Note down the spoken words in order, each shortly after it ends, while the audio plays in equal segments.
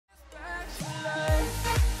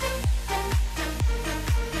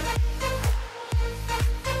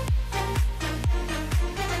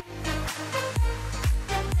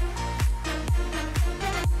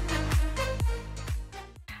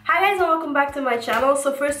back to my channel.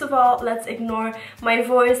 So first of all, let's ignore my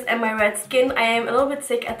voice and my red skin. I am a little bit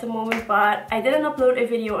sick at the moment, but I didn't upload a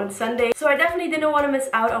video on Sunday, so I definitely didn't want to miss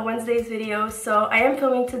out on Wednesday's video. So I am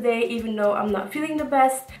filming today even though I'm not feeling the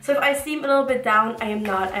best. So if I seem a little bit down, I am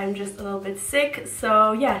not. I am just a little bit sick,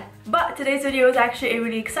 so yeah. But today's video is actually a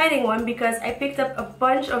really exciting one because I picked up a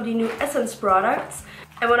bunch of the new Essence products.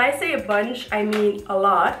 And when I say a bunch, I mean a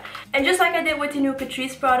lot. And just like I did with the new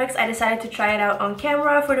Catrice products, I decided to try it out on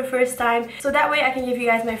camera for the first time. So that way I can give you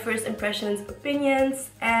guys my first impressions,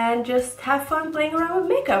 opinions, and just have fun playing around with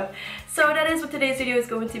makeup. So that is what today's video is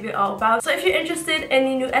going to be all about. So if you're interested in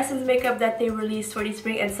the new Essence makeup that they released for the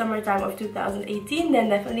spring and summertime of 2018, then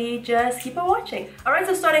definitely just keep on watching. Alright,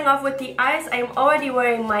 so starting off with the eyes, I am already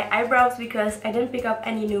wearing my eyebrows because I didn't pick up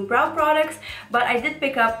any new brow products, but I did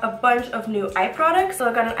pick up a bunch of new eye products. So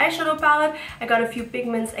I got an eyeshadow palette, I got a few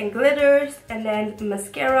pigments and glitters, and then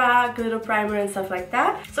mascara, glitter primer, and stuff like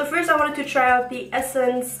that. So first I wanted to try out the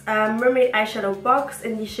Essence Mermaid eyeshadow box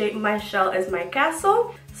in the shade My Shell is My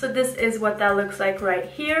Castle. So this is what that looks like right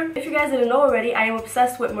here. If you guys didn't know already, I am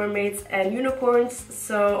obsessed with mermaids and unicorns,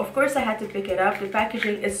 so of course I had to pick it up. The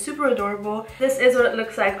packaging is super adorable. This is what it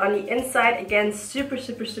looks like on the inside. Again, super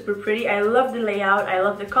pretty. I love the layout. I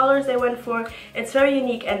love the colors they went for. It's very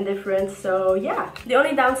unique and different, so yeah. The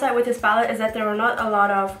only downside with this palette is that there are not a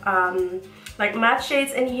lot of like matte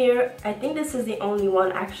shades in here. I think this is the only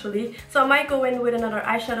one actually, so I might go in with another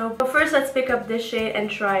eyeshadow. But first let's pick up this shade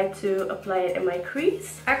and try to apply it in my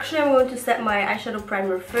crease. Actually, I'm going to set my eyeshadow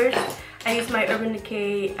primer first. I used my Urban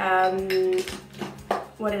Decay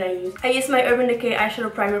what did I use? I used my Urban Decay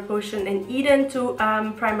eyeshadow primer potion in Eden to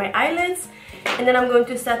prime my eyelids, and then I'm going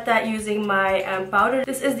to set that using my powder.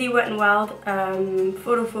 This is the Wet n Wild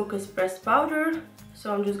Photo Focus Pressed Powder,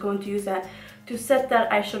 so I'm just going to use that to set that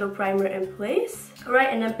eyeshadow primer in place. Alright,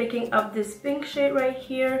 and then picking up this pink shade right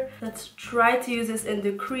here. Let's try to use this in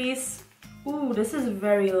the crease. Ooh, this is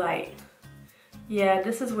very light. Yeah,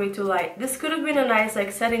 this is way too light. This could have been a nice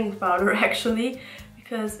like setting powder actually,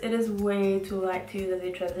 because it is way too light to use as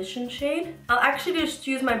a transition shade. I'll actually just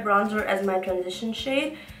use my bronzer as my transition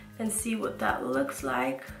shade and see what that looks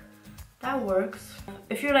like. That works.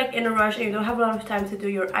 If you're like in a rush and you don't have a lot of time to do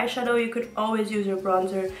your eyeshadow, you could always use your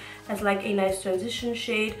bronzer as like a nice transition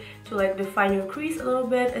shade to like define your crease a little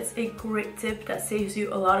bit. It's a great tip that saves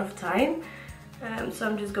you a lot of time. So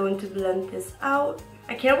I'm just going to blend this out.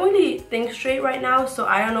 I can't really think straight right now, so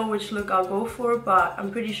I don't know which look I'll go for, but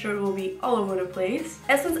I'm pretty sure it will be all over the place.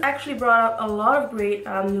 Essence actually brought out a lot of great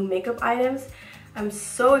new makeup items. I'm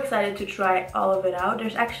so excited to try all of it out.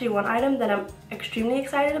 There's actually one item that I'm extremely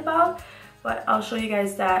excited about, but I'll show you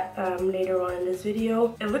guys that later on in this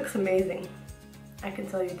video. It looks amazing, I can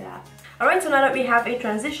tell you that. Alright, so now that we have a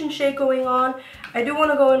transition shade going on, I do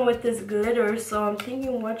want to go in with this glitter, so I'm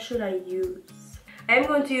thinking, what should I use? I'm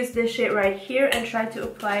going to use this shade right here and try to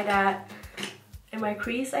apply that in my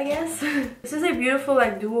crease, I guess. This is a beautiful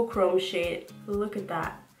like duochrome shade. Look at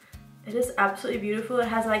that. It is absolutely beautiful. It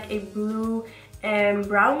has like a blue and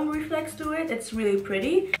brown reflex to it. It's really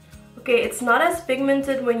pretty. Okay, it's not as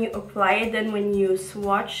pigmented when you apply it than when you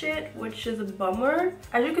swatch it, which is a bummer.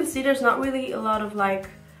 As you can see, there's not really a lot of like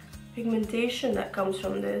pigmentation that comes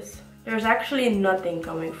from this. There's actually nothing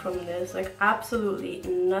coming from this, like absolutely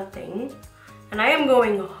nothing. And I am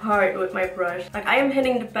going hard with my brush. Like I am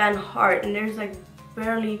hitting the pan hard and there's like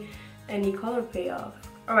barely any color payoff.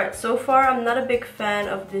 Alright, so far I'm not a big fan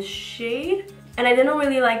of this shade. And I didn't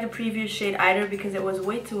really like the previous shade either because it was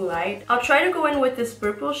way too light. I'll try to go in with this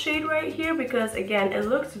purple shade right here because again, it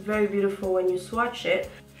looks very beautiful when you swatch it.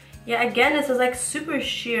 Yeah, again, this is like super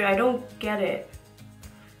sheer. I don't get it.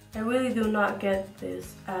 I really do not get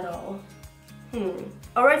this at all.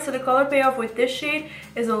 Alright, so the color payoff with this shade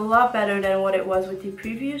is a lot better than what it was with the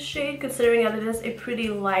previous shade, considering that it is a pretty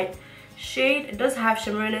light shade. It does have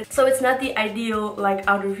shimmer in it, so it's not the ideal like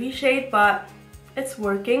outer V shade, but it's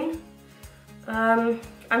working. I'm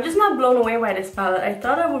just not blown away by this palette. I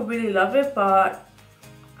thought I would really love it, but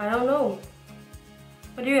I don't know.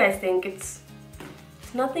 What do you guys think? It's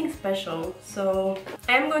nothing special. So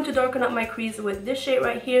I am going to darken up my crease with this shade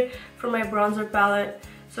right here from my bronzer palette,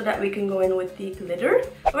 so that we can go in with the glitter.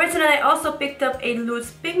 Alright, so then I also picked up a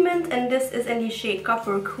loose pigment, and this is in the shade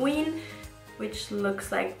Copper Queen, which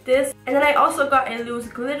looks like this. And then I also got a loose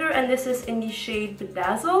glitter, and this is in the shade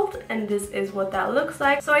Bedazzled, and this is what that looks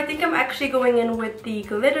like. So I think I'm actually going in with the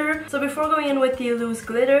glitter. So before going in with the loose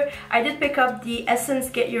glitter, I did pick up the Essence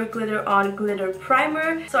Get Your Glitter On Glitter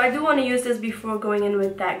Primer. So I do want to use this before going in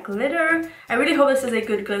with that glitter. I really hope this is a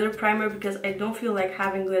good glitter primer because I don't feel like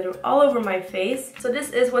having glitter all over my face. So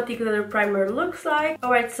this is what the glitter primer looks like.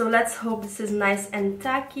 Alright, so let's hope this is nice and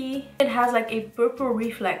tacky. It has like a purple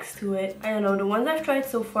reflex to it. I don't know, the ones I've tried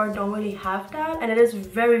so far don't really have that, and it is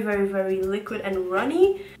very liquid and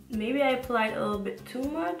runny. Maybe I applied a little bit too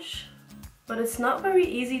much, but it's not very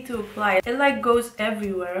easy to apply. It like goes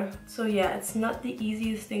everywhere. So yeah, it's not the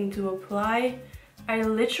easiest thing to apply. I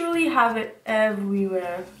literally have it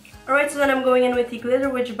everywhere. Alright, so then I'm going in with the glitter,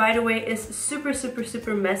 which by the way is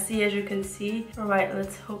super messy, as you can see. Alright,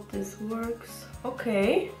 let's hope this works.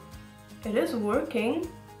 Okay, it is working.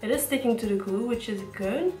 It is sticking to the glue, which is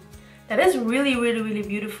good. That is really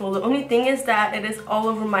beautiful. The only thing is that it is all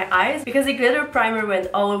over my eyes because the glitter primer went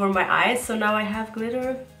all over my eyes. So now I have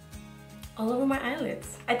glitter all over my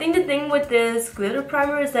eyelids. I think the thing with this glitter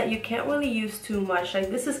primer is that you can't really use too much. Like,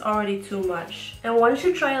 this is already too much. And once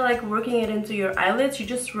you try like working it into your eyelids, you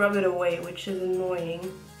just rub it away, which is annoying.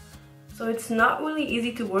 So it's not really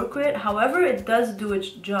easy to work with. However, it does do its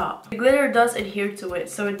job. The glitter does adhere to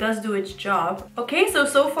it, so it does do its job. Okay, so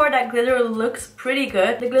far that glitter looks pretty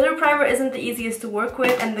good. The glitter primer isn't the easiest to work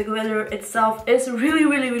with, and the glitter itself is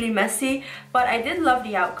really messy, but I did love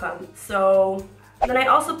the outcome. So then I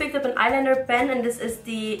also picked up an eyeliner pen, and this is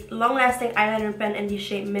the long-lasting eyeliner pen in the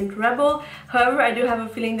shade Mint Rebel. However, I do have a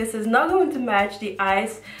feeling this is not going to match the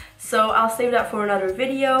eyes, so I'll save that for another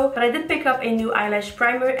video. But I did pick up a new eyelash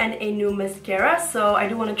primer and a new mascara, so I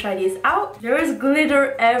do want to try these out. There is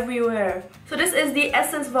glitter everywhere. So this is the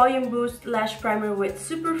Essence Volume Boost Lash Primer with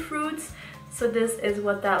Superfruits. So this is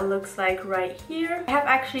what that looks like right here. I have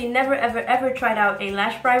actually never ever tried out a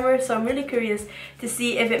lash primer, so I'm really curious to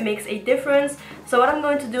see if it makes a difference. So what I'm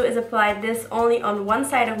going to do is apply this only on one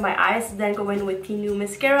side of my eyes, then go in with the new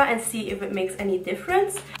mascara and see if it makes any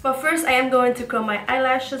difference. But first I am going to curl my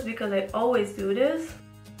eyelashes because I always do this.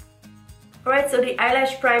 Alright, so the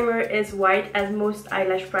eyelash primer is white, as most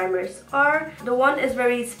eyelash primers are. The one is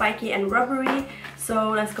very spiky and rubbery, so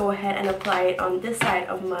let's go ahead and apply it on this side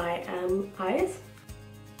of my eyes.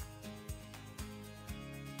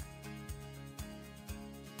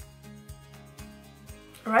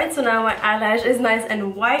 Alright, so now my eyelash is nice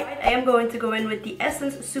and white. I am going to go in with the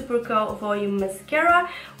Essence Super Curl Volume Mascara,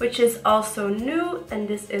 which is also new, and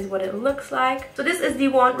this is what it looks like. So this is the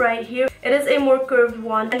wand right here. It is a more curved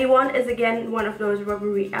wand, and the wand is again one of those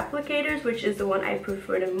rubbery applicators, which is the one I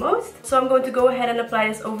prefer the most. So I'm going to go ahead and apply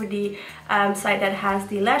this over the side that has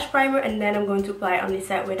the lash primer, and then I'm going to apply it on the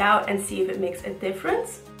side without and see if it makes a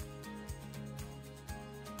difference.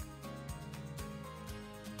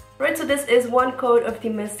 Right, so this is one coat of the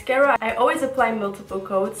mascara. I always apply multiple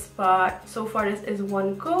coats, but so far this is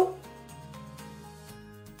one coat.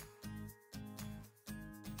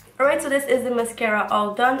 Alright, so this is the mascara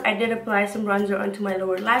all done. I did apply some bronzer onto my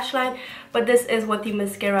lower lash line, but this is what the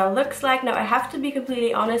mascara looks like. Now I have to be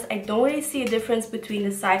completely honest, I don't really see a difference between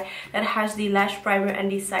the side that has the lash primer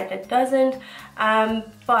and the side that doesn't.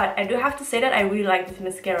 But I do have to say that I really like this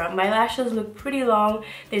mascara. My lashes look pretty long,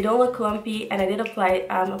 they don't look clumpy, and I did apply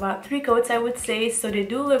about 3 coats I would say, so they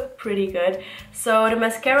do look pretty good. So the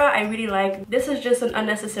mascara I really like. This is just an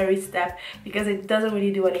unnecessary step because it doesn't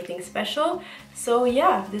really do anything special. So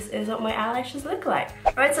yeah, this is what my eyelashes look like.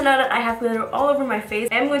 Alright, so now that I have glitter all over my face,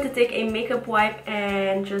 I'm going to take a makeup wipe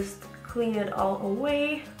and just clean it all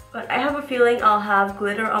away. But I have a feeling I'll have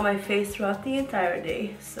glitter on my face throughout the entire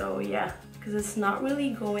day. So yeah, because it's not really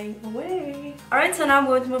going away. Alright, so now I'm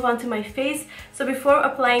going to move on to my face. So before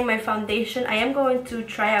applying my foundation, I am going to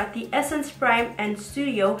try out the Essence Prime and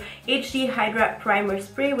Studio HD Hydra Primer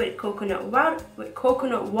Spray with coconut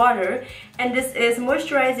water. And this is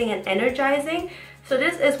moisturizing and energizing. So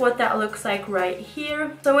this is what that looks like right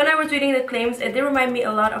here. So when I was reading the claims, it did remind me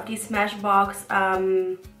a lot of the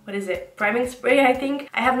Smashbox what is it, priming spray, I think.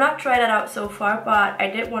 I have not tried that out so far, but I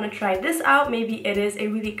did want to try this out. Maybe it is a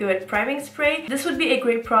really good priming spray. This would be a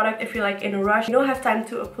great product if you're like in a rush, you don't have time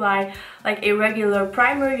to apply like a regular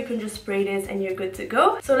primer. You can just spray this and you're good to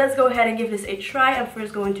go. So let's go ahead and give this a try. I'm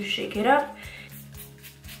first going to shake it up.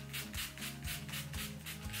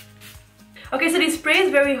 Okay, so the spray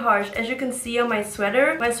is very harsh. As you can see on my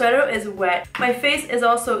sweater is wet. My face is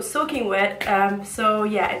also soaking wet, so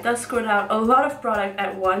yeah, it does squirt out a lot of product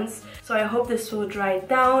at once. So I hope this will dry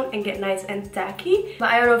down and get nice and tacky. But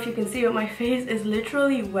I don't know if you can see, but my face is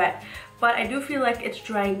literally wet. but I do feel like it's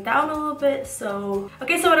drying down a little bit. So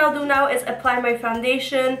okay, so what I'll do now is apply my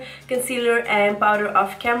foundation, concealer and powder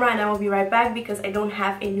off camera, and I will be right back because I don't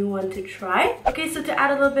have a new one to try. Okay, so to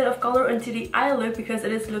add a little bit of color into the eye look, because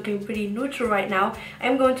it is looking pretty neutral right now,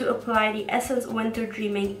 I'm going to apply the Essence Winter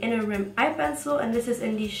Dreaming Inner Rim Eye Pencil, and this is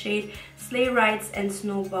in the shade Sleigh Rides and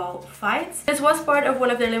Snowball Fights. This was part of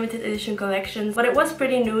one of their limited edition collections, but it was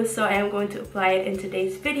pretty new, so I am going to apply it in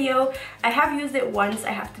today's video. I have used it once,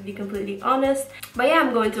 I have to be completely honest, but yeah,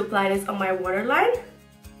 I'm going to apply this on my waterline.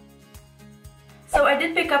 So I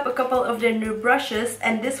did pick up a couple of their new brushes,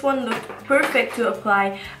 and this one looked perfect to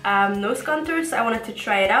apply nose contour, so I wanted to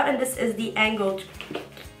try it out. And this is the angled,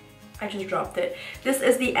 I just dropped it. This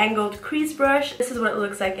is the angled crease brush. This is what it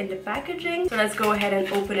looks like in the packaging. So let's go ahead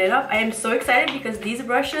and open it up. I am so excited because these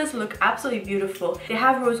brushes look absolutely beautiful. They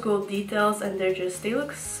have rose gold details and they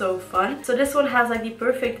look so fun. So this one has like the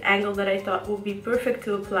perfect angle that I thought would be perfect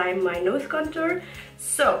to apply my nose contour.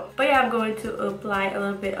 So, but yeah, I'm going to apply a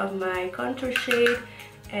little bit of my contour shade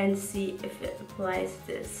and see if it applies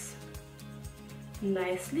this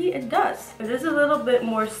nicely. It does. It is a little bit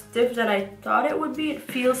more stiff than I thought it would be. It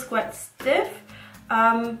feels quite stiff,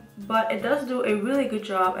 but it does do a really good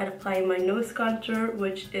job at applying my nose contour,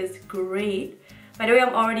 which is great. By the way,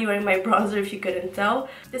 I'm already wearing my bronzer if you couldn't tell.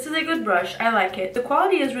 This is a good brush. I like it. The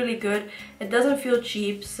quality is really good. It doesn't feel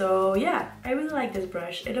cheap, so yeah, I really like this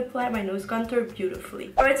brush. It applied my nose contour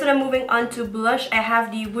beautifully. Alright, so then moving on to blush, I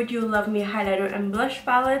have the Would You Love Me highlighter and blush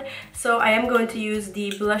palette. So I am going to use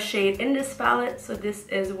the blush shade in this palette. So this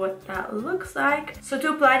is what that looks like. So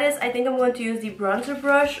to apply this, I think I'm going to use the bronzer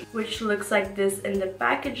brush, which looks like this in the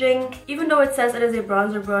packaging. Even though it says it is a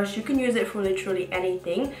bronzer brush, you can use it for literally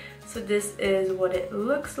anything. So this is what it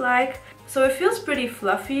looks like. So it feels pretty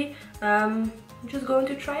fluffy. I'm just going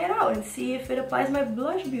to try it out and see if it applies my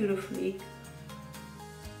blush beautifully.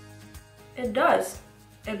 It does.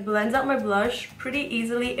 It blends out my blush pretty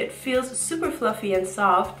easily. It feels super fluffy and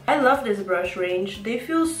soft. I love this brush range. They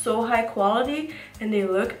feel so high quality and they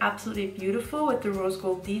look absolutely beautiful with the rose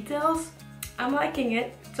gold details. I'm liking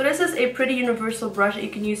it. So this is a pretty universal brush that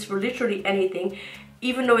you can use for literally anything.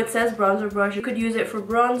 Even though it says bronzer brush, you could use it for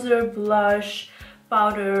bronzer, blush,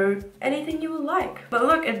 powder, anything you would like. But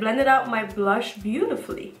look, it blended out my blush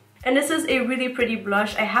beautifully. And this is a really pretty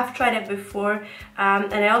blush. I have tried it before,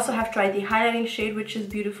 and I also have tried the highlighting shade, which is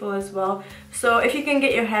beautiful as well. So if you can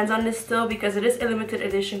get your hands on this still, because it is a limited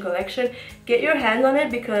edition collection, get your hands on it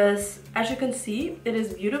because as you can see, it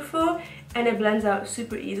is beautiful and it blends out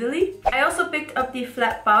super easily. I also picked up the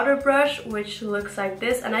flat powder brush, which looks like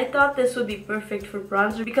this, and I thought this would be perfect for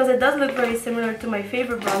bronzer because it does look very similar to my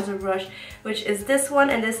favorite bronzer brush, which is this one,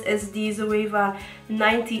 and this is the Zoeva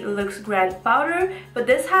 90 Luxe Grand Powder. But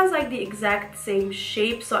this has like the exact same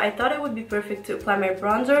shape, so I thought it would be perfect to apply my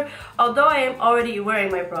bronzer. Although I am already wearing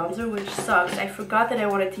my bronzer, which sucks. I forgot that I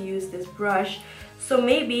wanted to use this brush, so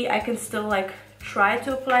maybe I can still like try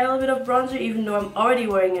to apply a little bit of bronzer even though I'm already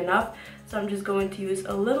wearing enough. So I'm just going to use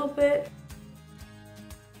a little bit.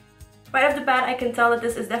 Right off the bat, I can tell that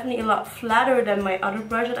this is definitely a lot flatter than my other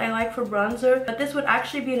brush that I like for bronzer. But this would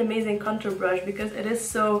actually be an amazing contour brush because it is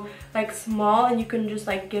so like small and you can just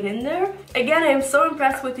like get in there. Again, I am so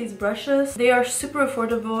impressed with these brushes. They are super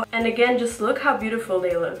affordable, and again, just look how beautiful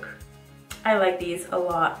they look. I like these a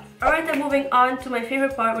lot. Alright, then moving on to my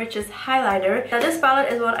favorite part, which is highlighter. Now this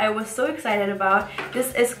palette is what I was so excited about.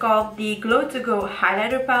 This is called the Glow to Go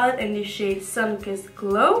highlighter palette in the shade Sun-Kissed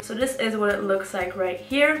Glow. So this is what it looks like right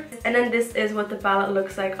here. And then this is what the palette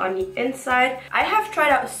looks like on the inside. I have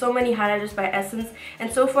tried out so many highlighters by Essence,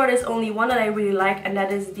 and so far there's only one that I really like, and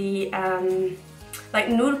that is the like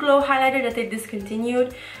nude glow highlighter that they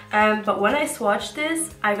discontinued. But when I swatched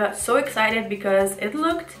this, I got so excited because it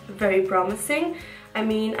looked very promising. I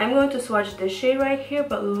mean, I'm going to swatch this shade right here,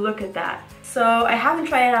 but look at that. So I haven't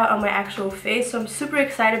tried it out on my actual face, so I'm super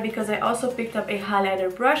excited because I also picked up a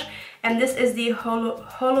highlighter brush, and this is the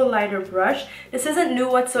Holo Lighter brush. This isn't new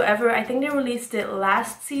whatsoever. I think they released it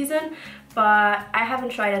last season, but I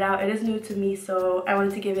haven't tried it out. It is new to me, so I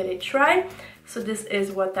wanted to give it a try. So this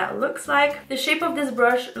is what that looks like. The shape of this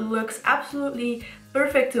brush looks absolutely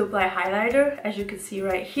perfect to apply highlighter. As you can see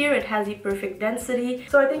right here, it has the perfect density.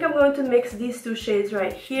 So I think I'm going to mix these two shades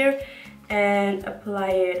right here and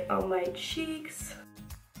apply it on my cheeks.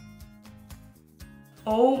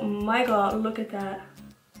 Oh my god, look at that.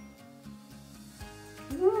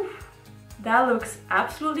 Woo. That looks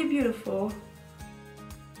absolutely beautiful.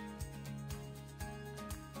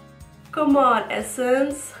 Come on,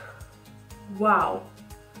 Essence. Wow.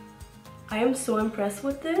 I am so impressed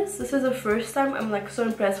with this. This is the first time I'm like so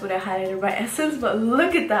impressed with a highlighter by Essence, but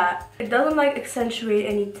look at that. It doesn't like accentuate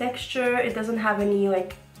any texture. It doesn't have any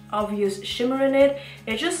like obvious shimmer in it.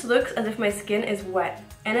 It just looks as if my skin is wet.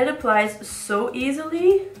 And it applies so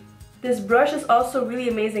easily. This brush is also really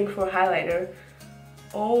amazing for highlighter.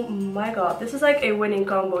 Oh my god, this is like a winning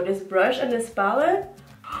combo. This brush and this palette.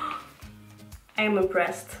 I am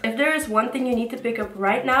impressed. If there is one thing you need to pick up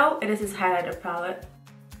right now, it is this highlighter palette.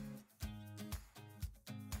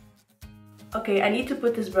 Okay, I need to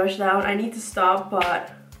put this brush down. I need to stop,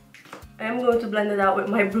 but I am going to blend it out with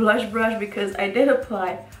my blush brush because I did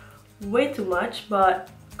apply way too much, but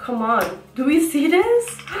come on. Do we see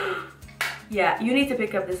this? Yeah, you need to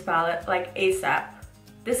pick up this palette like ASAP.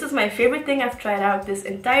 This is my favorite thing I've tried out this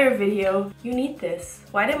entire video. You need this.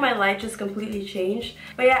 Why did my light just completely change?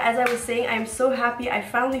 But yeah, as I was saying, I'm so happy I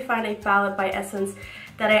finally found a palette by Essence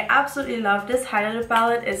that I absolutely love. This highlighter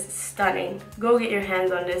palette is stunning. Go get your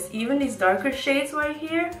hands on this. Even these darker shades right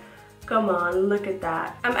here. Come on, look at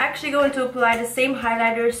that. I'm actually going to apply the same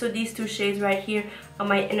highlighter, so these two shades right here on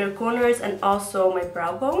my inner corners and also my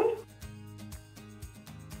brow bone.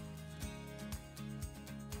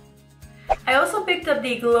 I also picked up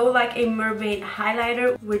the Glow Like a Mermaid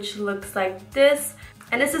highlighter, which looks like this.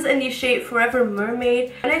 And this is in the shade Forever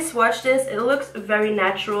Mermaid. When I swatch this, it looks very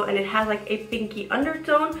natural and it has like a pinky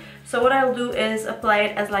undertone. So what I'll do is apply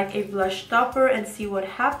it as like a blush topper and see what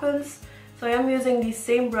happens. So I am using the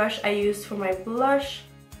same brush I used for my blush.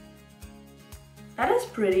 That is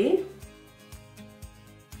pretty.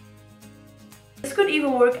 This could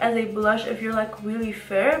even work as a blush if you're like really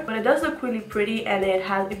fair, but it does look really pretty and it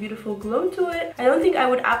has a beautiful glow to it. I don't think I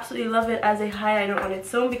would absolutely love it as a highlighter on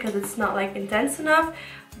its own because it's not like intense enough,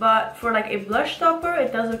 but for like a blush topper,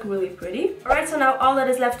 it does look really pretty. Alright, so now all that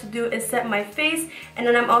is left to do is set my face, and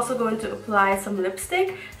then I'm also going to apply some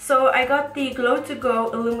lipstick. So I got the Glow to Go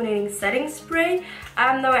Illuminating Setting Spray.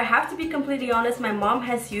 Now I have to be completely honest, my mom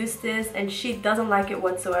has used this and she doesn't like it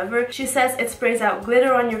whatsoever. She says it sprays out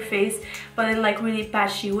glitter on your face, but in like really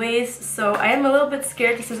patchy ways. So I am a little bit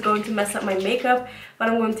scared this is going to mess up my makeup, but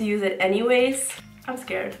I'm going to use it anyways. I'm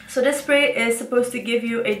scared. So this spray is supposed to give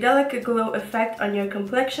you a delicate glow effect on your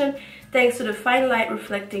complexion thanks to the fine light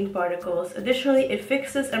reflecting particles. Additionally, it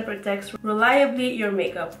fixes and protects reliably your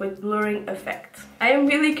makeup with blurring effect. I am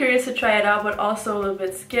really curious to try it out, but also a little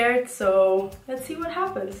bit scared, so let's see what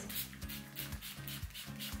happens.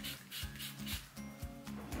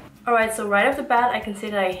 Alright, so right off the bat I can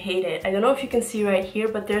say that I hate it. I don't know if you can see right here,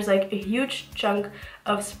 but there's like a huge chunk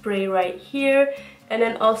of spray right here, and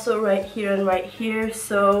then also right here and right here,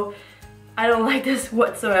 so I don't like this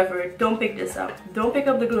whatsoever. Don't pick this up. Don't pick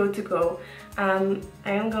up the Glow to Go. I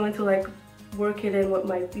am going to like work it in with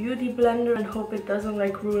my beauty blender and hope it doesn't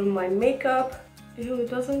like ruin my makeup. Ew, it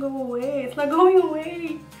doesn't go away. It's not going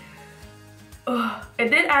away. Ugh. It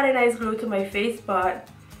did add a nice glow to my face, but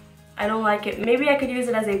I don't like it. Maybe I could use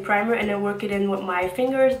it as a primer and then work it in with my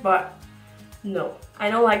fingers, but no. I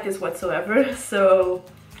don't like this whatsoever, so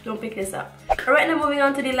don't pick this up. Alright, now moving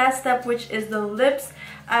on to the last step, which is the lips.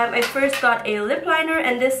 I first got a lip liner,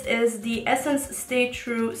 and this is the Essence Stay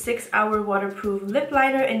True 6-Hour Waterproof Lip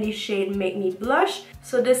Liner in the shade Make Me Blush.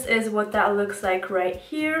 So this is what that looks like right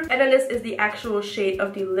here. And then this is the actual shade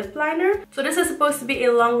of the lip liner. So this is supposed to be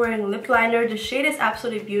a long-wearing lip liner. The shade is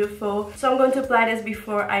absolutely beautiful. So I'm going to apply this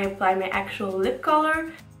before I apply my actual lip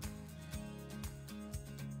color.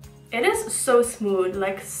 It is so smooth,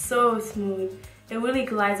 like so smooth. It really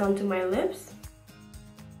glides onto my lips.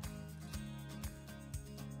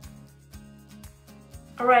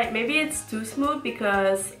 Alright, maybe it's too smooth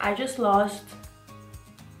because I just lost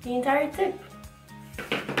the entire tip.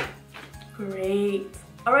 Great.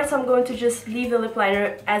 Alright, so I'm going to just leave the lip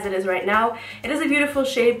liner as it is right now. It is a beautiful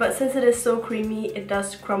shade, but since it is so creamy, it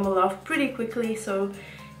does crumble off pretty quickly, so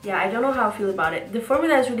yeah, I don't know how I feel about it. The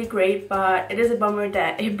formula is really great, but it is a bummer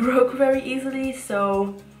that it broke very easily,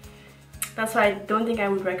 so that's why I don't think I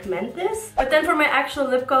would recommend this. But then for my actual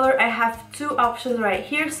lip color, I have two options right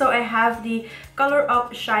here. So I have the Color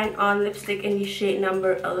Up Shine On lipstick in the shade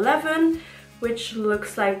number 11, which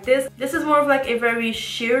looks like this. This is more of like a very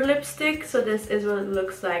sheer lipstick, so this is what it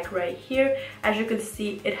looks like right here. As you can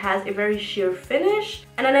see, it has a very sheer finish.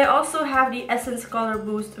 And then I also have the Essence Color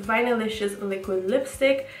Boost Vinylicious liquid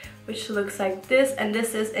lipstick, which looks like this, and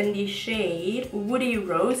this is in the shade Woody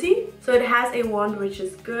Rosy. So it has a wand, which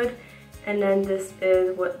is good. And then this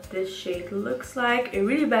is what this shade looks like. A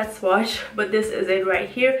really bad swatch, but this is it right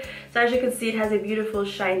here. So as you can see, it has a beautiful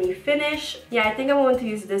shiny finish. Yeah, I think I'm going to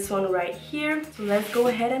use this one right here. So let's go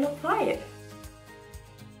ahead and apply it.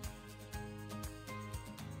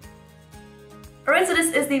 Alright, so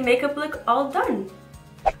this is the makeup look all done.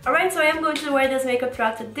 Alright, so I am going to wear this makeup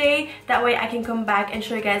throughout the day. That way I can come back and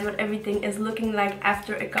show you guys what everything is looking like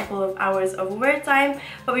after a couple of hours of wear time.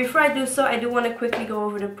 But before I do so, I do want to quickly go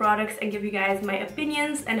over the products and give you guys my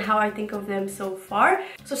opinions and how I think of them so far.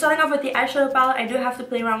 So starting off with the eyeshadow palette, I do have to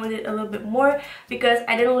play around with it a little bit more because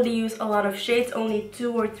I didn't really use a lot of shades, only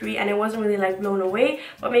 2 or 3, and I wasn't really like blown away.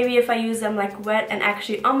 But maybe if I use them like wet and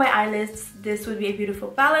actually on my eyelids, this would be a beautiful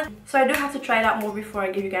palette. So I do have to try it out more before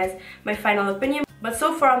I give you guys my final opinion. But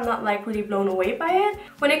so far I'm not like really blown away by it.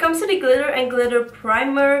 When it comes to the glitter and glitter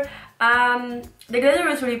primer, the glitter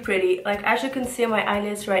is really pretty. Like as you can see on my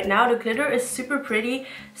eyelids right now, the glitter is super pretty.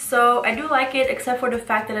 So I do like it, except for the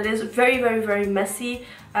fact that it is very messy.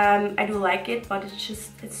 I do like it, but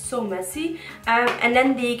it's so messy. And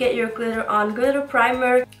then the Get Your Glitter On glitter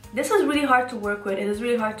primer. This is really hard to work with. It is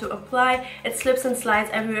really hard to apply. It slips and slides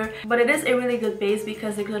everywhere, but it is a really good base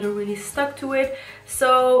because the glitter really stuck to it.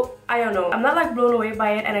 So I don't know, I'm not like blown away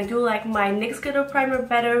by it, and I do like my NYX glitter primer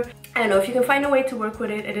better. I don't know, if you can find a way to work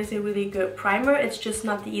with it, it is a really good primer. It's just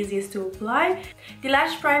not the easiest to apply. The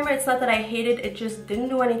lash primer, it's not that I hate it, it just didn't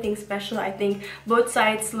do anything special. I think both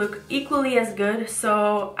sides look equally as good,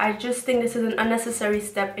 so I just think this is an unnecessary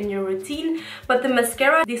step in your routine. But the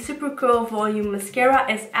mascara, the Super Curl Volume Mascara,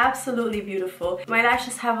 is absolutely beautiful. My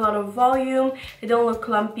lashes have a lot of volume, they don't look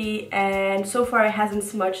clumpy, and so far it hasn't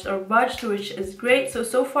smudged or budged, which is great.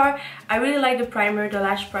 So far I really like the primer. The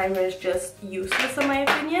lash primer is just useless in my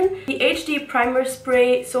opinion. The HD primer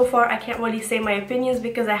spray, so far I can't really say my opinions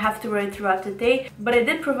because I have to wear it throughout the day, but it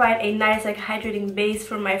did provide a nice like hydrating base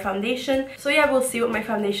for my foundation. So yeah, we'll see what my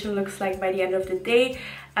foundation looks like by the end of the day.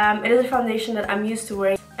 It is a foundation that I'm used to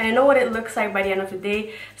wearing, and I know what it looks like by the end of the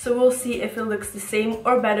day, so we'll see if it looks the same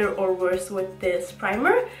or better or worse with this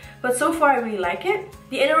primer. But so far I really like it.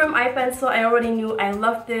 The Inner Rim Eye Pencil, I already knew I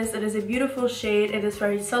loved this. It is a beautiful shade, it is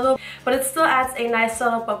very subtle, but it still adds a nice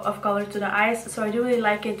subtle pop of color to the eyes, so I do really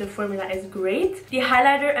like it. The formula is great. The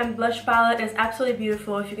highlighter and blush palette is absolutely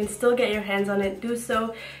beautiful. If you can still get your hands on it, do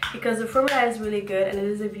so, because the formula is really good and it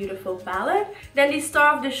is a beautiful palette. Then the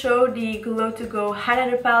star of the show, the Glow To Go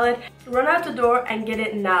highlighter palette. Run out the door and get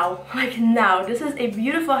it now, like now. This is a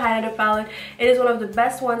beautiful highlighter palette. It is one of the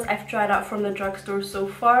best ones I've tried out from the drugstore so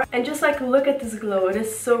far, and just like look at this glow, it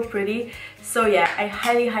is so pretty. So yeah, I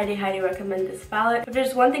highly recommend this palette. If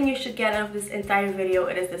there's one thing you should get out of this entire video,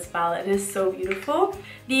 it is this palette. It is so beautiful.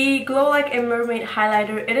 The Glow Like a Mermaid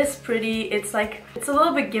highlighter, it is pretty. It's like, it's a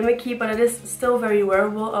little bit gimmicky, but it is still very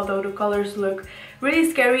wearable. Although the colors look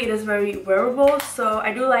really scary, it is very wearable, so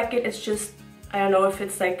I do like it. It's just, I don't know if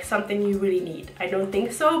it's like something you really need. I don't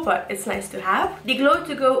think so, but it's nice to have. The Glow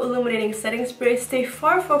To Go Illuminating Setting Spray, stay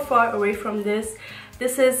far away from this.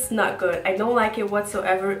 This is not good. I don't like it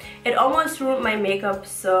whatsoever. It almost ruined my makeup,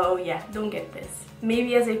 so yeah, don't get this.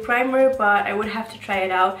 Maybe as a primer, but I would have to try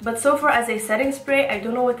it out. But so far as a setting spray, I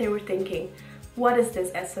don't know what they were thinking. What is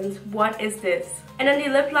this essence? What is this? And then the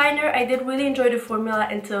lip liner, I did really enjoy the formula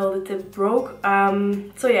until the tip broke.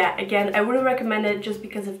 So yeah, again, I wouldn't recommend it just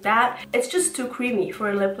because of that. It's just too creamy for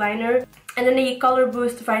a lip liner. And then the Color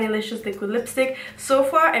Boost Vinylicious Liquid Lipstick. So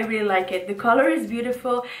far, I really like it. The color is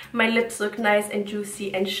beautiful. My lips look nice and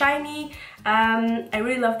juicy and shiny. I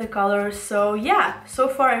really love the color, so yeah, so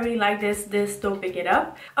far I really like this. Don't pick it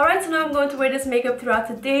up. Alright, so now I'm going to wear this makeup throughout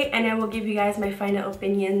the day, and I will give you guys my final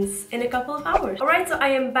opinions in a couple of hours. Alright, so I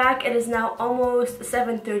am back. It is now almost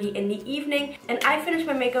 7:30 in the evening, and I finished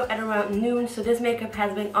my makeup at around noon, so this makeup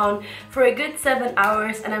has been on for a good 7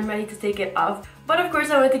 hours, and I'm ready to take it off. But of course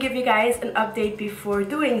I wanted to give you guys an update before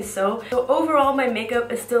doing so. So overall my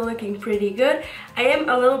makeup is still looking pretty good. I am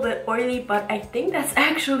a little bit oily, but I think that's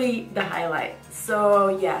actually the highlight. So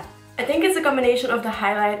yeah, I think it's a combination of the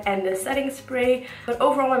highlight and the setting spray, but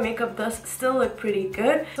overall my makeup does still look pretty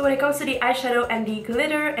good. So when it comes to the eyeshadow and the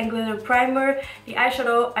glitter and glitter primer, the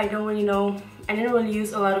eyeshadow I don't really know. I didn't really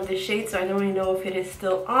use a lot of the shade, so I don't really know if it is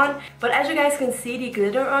still on. But as you guys can see, the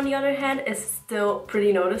glitter on the other hand is still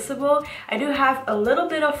pretty noticeable. I do have a little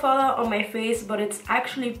bit of fallout on my face, but it's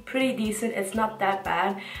actually pretty decent. It's not that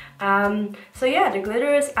bad. So yeah, the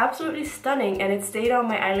glitter is absolutely stunning, and it stayed on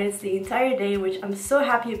my eyelids the entire day, which I'm so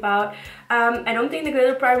happy about. I don't think the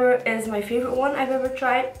glitter primer is my favorite one I've ever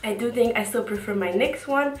tried. I do think I still prefer my NYX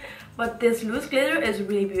one, but this loose glitter is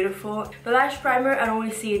really beautiful. The lash primer, I don't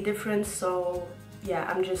really see a difference, so yeah,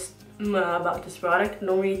 I'm just about this product. I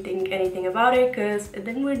don't really think anything about it because it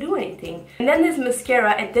didn't really do anything. And then this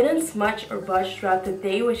mascara, it didn't smudge or budge throughout the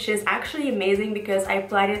day, which is actually amazing because I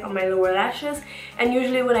applied it on my lower lashes, and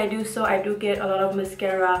usually when I do so, I do get a lot of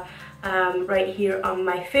mascara right here on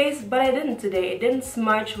my face, but I didn't today. It didn't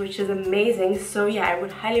smudge, which is amazing. So yeah, I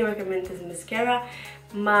would highly recommend this mascara.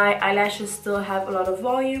 My eyelashes still have a lot of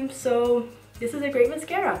volume, so this is a great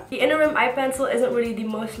mascara. The inner rim eye pencil isn't really the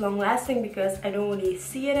most long lasting because I don't really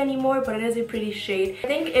see it anymore, but it is a pretty shade. I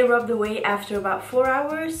think it rubbed away after about 4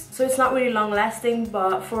 hours, so it's not really long lasting,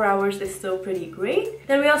 but 4 hours is still pretty great.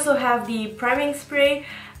 Then we also have the priming spray.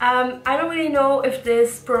 I don't really know if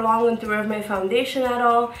this prolonged the wear of my foundation at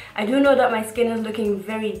all. I do know that my skin is looking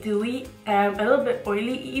very dewy, a little bit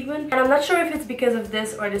oily even. And I'm not sure if it's because of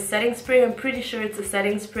this or the setting spray. I'm pretty sure it's a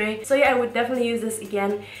setting spray. So yeah, I would definitely use this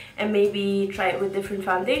again and maybe try it with different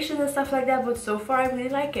foundations and stuff like that. But so far I really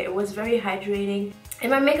like it. It was very hydrating. And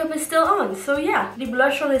my makeup is still on, so yeah. The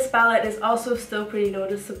blush on this palette is also still pretty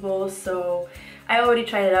noticeable, so I already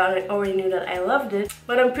tried it out and I already knew that I loved it.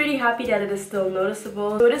 But I'm pretty happy that it is still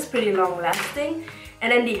noticeable, so it is pretty long lasting.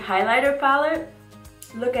 And then the highlighter palette,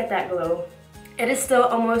 look at that glow. It is still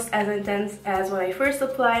almost as intense as when I first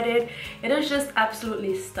applied it. It is just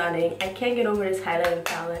absolutely stunning. I can't get over this highlighting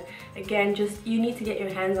palette. Again, just you need to get your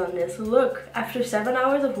hands on this. Look, after 7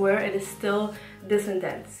 hours of wear, it is still this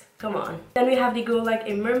intense. Come on. Then we have the Go Like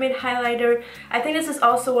a Mermaid highlighter. I think this is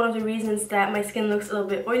also one of the reasons that my skin looks a little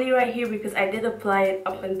bit oily right here, because I did apply it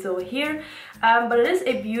up until here. But it is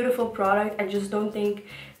a beautiful product. I just don't think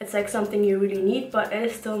it's like something you really need, but it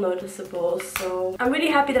is still noticeable. So I'm really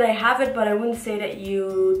happy that I have it, but I wouldn't say that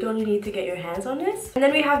you totally need to get your hands on this. And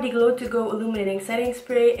then we have the Glow To Go Illuminating Setting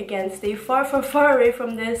Spray. Again, stay far away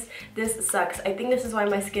from this. This sucks. I think this is why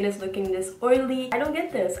my skin is looking this oily. I don't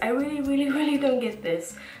get this. I really don't get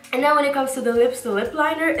this. And then when it comes to the lips, the lip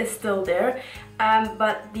liner is still there.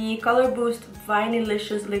 But the Color Boost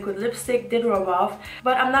Vinylicious Liquid Lipstick did rub off.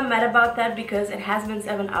 But I'm not mad about that because it has been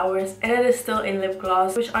 7 hours and it is still a lip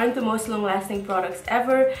gloss, which aren't the most long-lasting products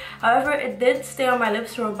ever. However, it did stay on my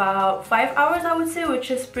lips for about 5 hours, I would say,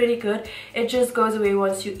 which is pretty good. It just goes away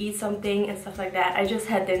once you eat something and stuff like that. I just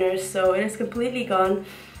had dinner, so it is completely gone.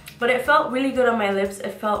 But it felt really good on my lips.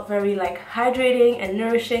 It felt very like hydrating and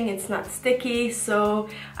nourishing. It's not sticky, so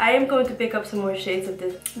I am going to pick up some more shades of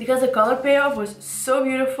this because the color payoff was so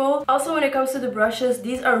beautiful. Also, when it comes to the brushes,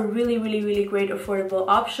 these are really great affordable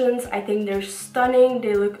options. I think they're stunning.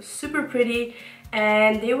 They look super pretty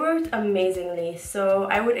and they worked amazingly, so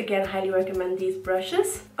I would again highly recommend these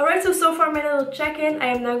brushes. Alright, so far my little check-in. I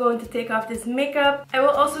am now going to take off this makeup. I will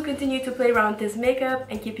also continue to play around with this makeup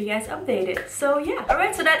and keep you guys updated. So yeah.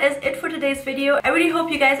 Alright, so that is it for today's video. I really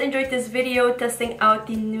hope you guys enjoyed this video testing out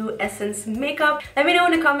the new Essence makeup. Let me know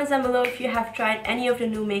in the comments down below if you have tried any of the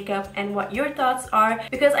new makeup and what your thoughts are,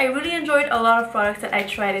 because I really enjoyed a lot of products that I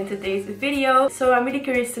tried in today's video, so I'm really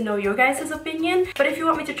curious to know your guys' opinion. But if you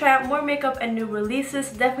want me to try out more makeup and new releases,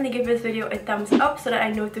 definitely give this video a thumbs up so that I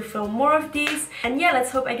know to film more of these. And yeah, let's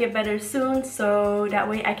hope I get better soon so that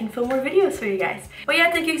way I can film more videos for you guys. But yeah,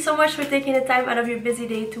 thank you so much for taking the time out of your busy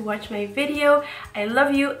day to watch my video. I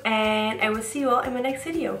love you and I will see you all in my next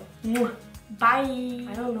video. Bye.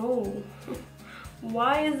 I don't know.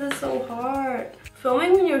 Why is this so hard?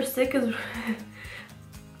 Filming when you're sick is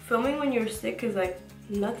like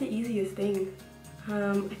not the easiest thing.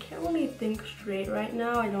 I can't really think straight right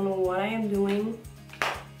now. I don't know what I am doing.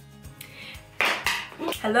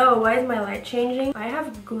 Hello, why is my light changing? I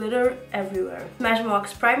have glitter everywhere.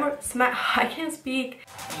 Smashbox primer, I can't speak.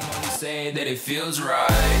 Say that it feels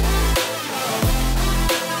right.